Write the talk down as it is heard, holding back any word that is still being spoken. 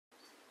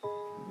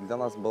Для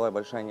нас была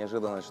большая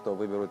неожиданность, что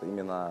выберут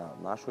именно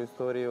нашу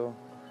историю.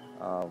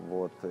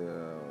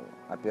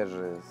 Опять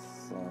же,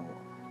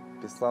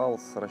 писал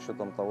с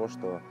расчетом того,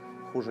 что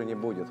хуже не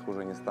будет,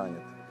 хуже не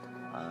станет.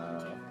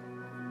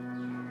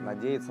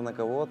 Надеяться на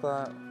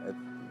кого-то,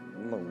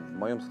 в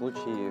моем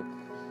случае,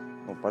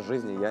 по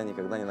жизни я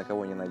никогда ни на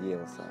кого не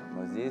надеялся.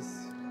 Но здесь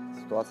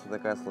ситуация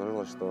такая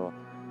сложилась, что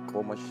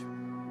помощь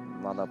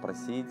надо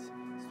просить,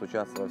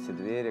 стучаться во все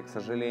двери. К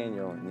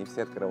сожалению, не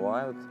все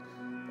открывают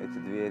эти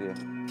двери.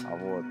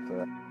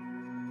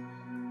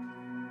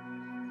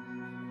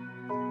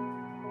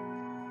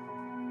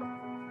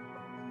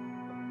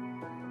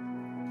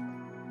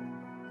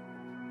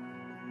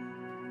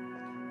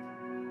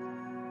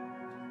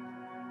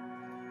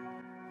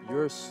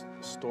 Your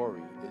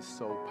story is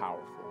so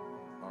powerful.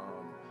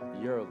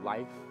 Your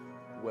life,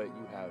 what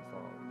you have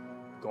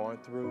gone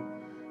through,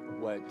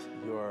 what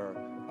your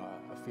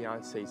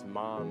fiance's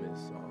mom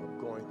is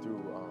going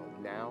through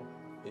now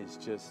is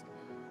just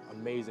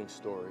amazing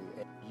story.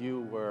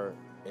 You were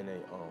in a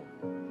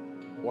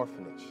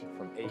orphanage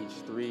from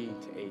age 3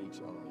 to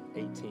age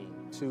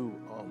 18 to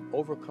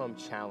overcome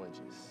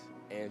challenges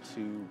and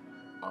to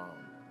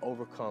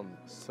overcome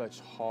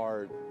such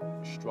hard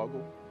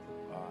struggle.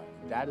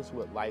 That is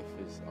what life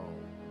is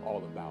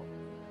all about.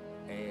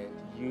 And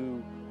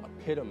you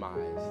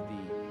epitomize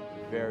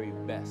the very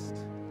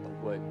best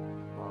of what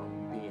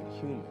being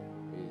human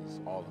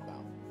is all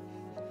about.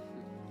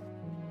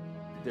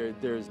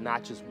 There's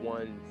not just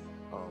one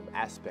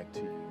aspect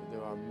to you.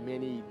 There are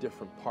many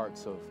different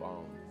parts of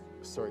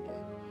Sergey.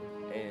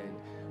 And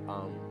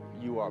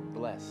you are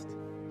blessed.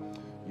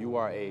 You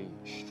are a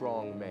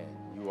strong man.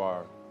 You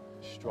are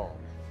strong.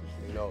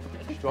 You know,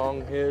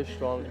 strong here,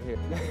 strong here.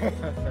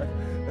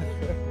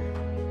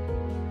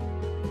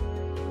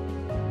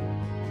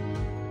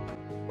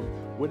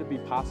 Would it be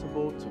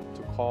possible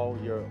to call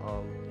your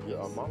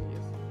mom?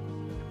 Yes.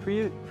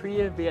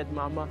 Привет,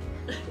 mama.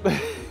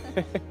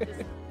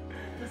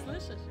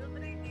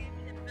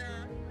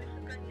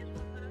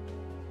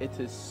 It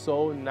is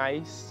so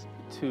nice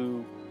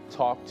to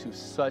talk to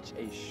such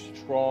a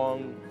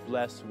strong,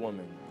 blessed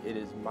woman. It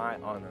is my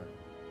honor.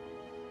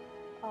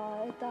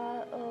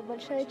 Это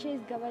большая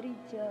честь говорить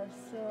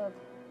с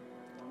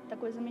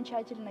такой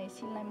замечательной,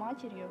 сильной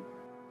матерью.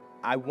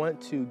 I want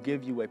to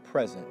give you a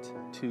present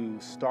to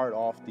start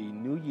off the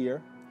new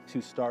year, to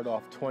start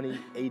off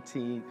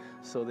 2018,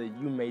 so that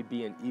you may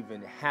be in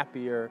even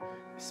happier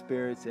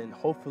spirits, and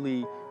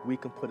hopefully we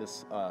can put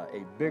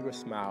a bigger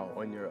smile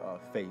on your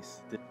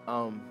face.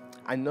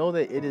 I know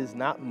that it is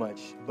not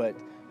much, but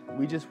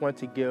we just want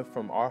to give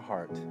from our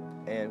heart,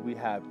 and we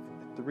have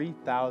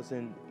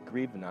 3,000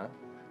 grivna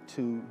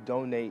to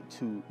donate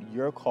to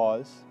your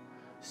cause,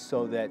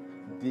 so that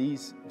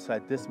this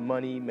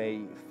money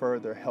may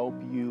further help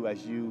you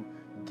as you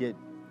get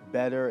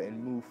better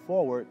and move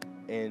forward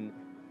in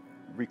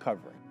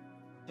recovery.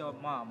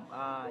 Мам,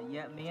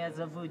 меня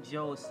зовут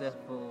Джозеф,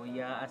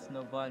 я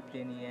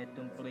основатель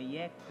этого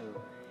проекта.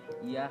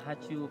 Я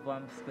хочу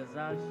вам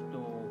сказать,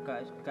 что,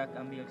 как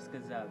Амир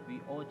сказал, вы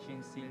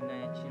очень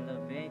сильный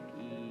человек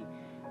и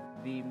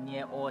вы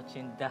мне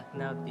очень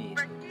вдохновили.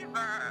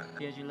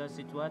 Тяжелая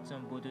ситуация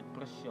будет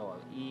прошел,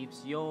 и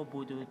все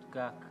будет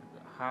как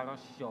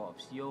хорошо,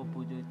 все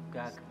будет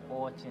как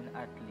очень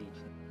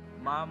отлично.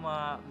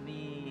 Мама,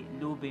 мы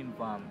любим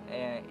вам,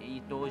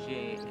 и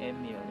тоже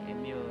Эмир.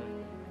 Эмир,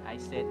 I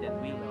said that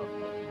we love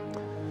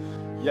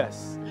you.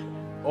 Yes,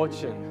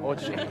 очень.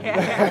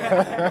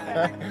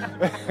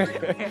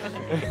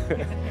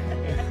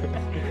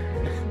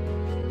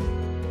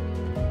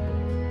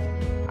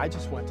 I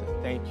just want to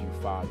thank you,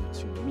 Father,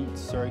 to meet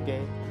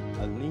Sergey,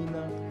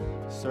 Alina,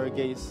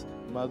 Sergey's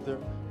mother.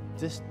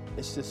 It's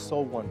just so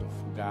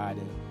wonderful, God.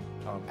 And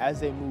as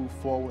they move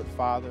forward,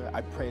 Father,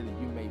 I pray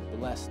that you may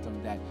bless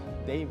them, that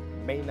they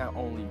may not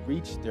only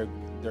reach their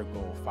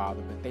goal,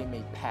 Father, but they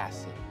may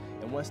pass it.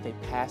 And once they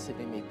pass it,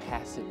 they may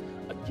pass it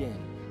again.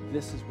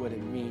 This is what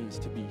it means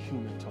to be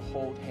human, to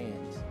hold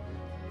hands.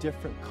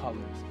 Different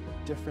colors,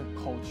 different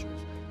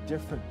cultures,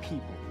 different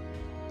people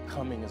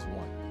coming as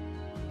one.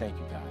 Thank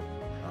you, God.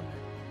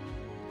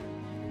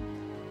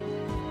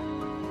 Amen.